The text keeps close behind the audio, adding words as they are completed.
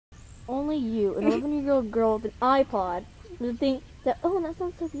only you, an 11-year-old girl with an iPod, would think that, oh, that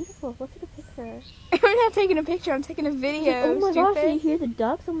sounds so beautiful. Let's take a picture. I'm not taking a picture. I'm taking a video. Like, oh my stupid. gosh, you hear the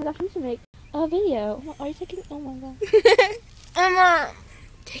ducks? Oh my gosh, we should make a video. Are you taking? Oh my gosh. I'm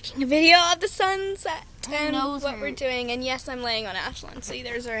taking a video of the sunset and nose what hurt. we're doing. And yes, I'm laying on Ashlyn. See,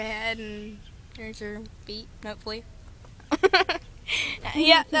 there's her head and there's her feet, hopefully.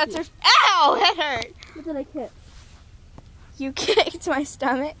 Yeah, that's her. Ow! That hurt. What did I kick? You kicked my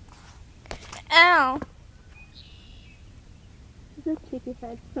stomach. Ow. Just kick your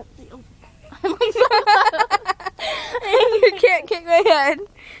head. You can't kick my head.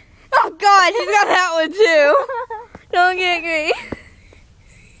 Oh God, she's got that one too. Don't kick me.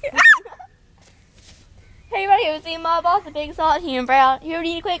 Hey everybody, who's eating my balls? A big salty and brown. You ever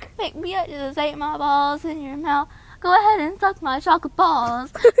need a quick pick me up? Just ate my balls in your mouth. Go ahead and suck my chocolate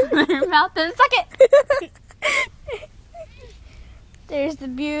balls. Put in your mouth and suck it. There's the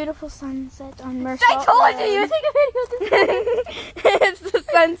beautiful sunset on Mersault I told Road. you, take a video of this. It's the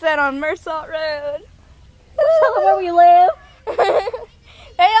sunset on Mersault Road. Tell them where we live.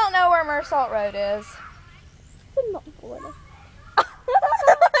 They don't know where Mersault Road is. I'm not in Florida.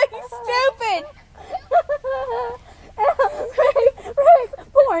 You stupid.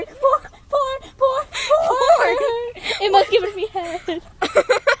 Porn. It must give me head.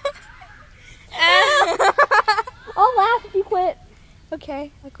 I'll laugh if you quit.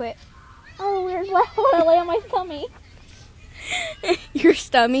 Okay, I quit. Oh, weird laugh when I lay on my tummy. Your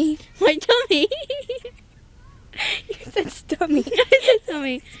stummy? My tummy. You said stummy. I said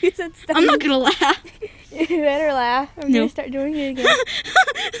tummy. You said stummy. I'm not gonna laugh. You better laugh. I'm gonna start doing it again.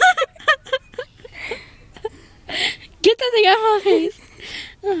 Get that thing out of my face.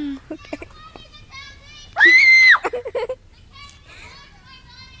 Okay.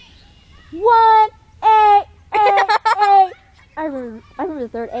 One, eight. I remember the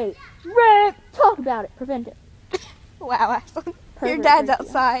third 8. Rape. Talk about it. Prevent it. Wow, Ashlyn. Your Pervert dad's freak,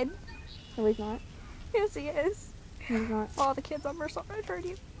 outside. No, he's not. Yes, he is. No, he's not. All the kids on Mersault Road heard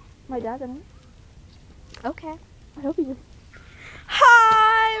you. My dad didn't. Okay. I hope he just.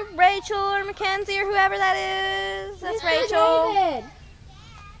 Hi, Rachel or Mackenzie or whoever that is. That's Rachel. David.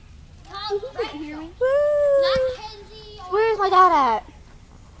 Tom, Woo. Where's my dad at?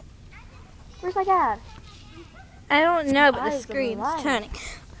 Where's my dad? I don't know, but the Eyes of a screen's liar. turning.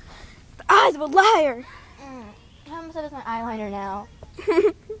 The eyes of a liar. I almost said it's my eyeliner now.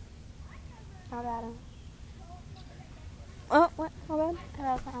 How bad? Oh, what? How bad? How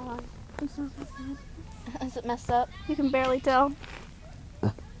bad is my eyeliner? I'm so sad. Is it messed up? You can barely tell.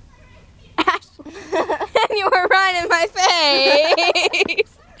 Ashley. And you were right in my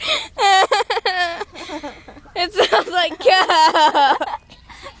face. It sounds like Coke.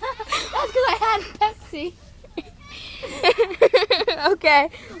 That's because I had Pepsi. Okay,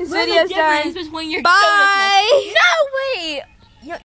 this video's done. Between your Bye. No!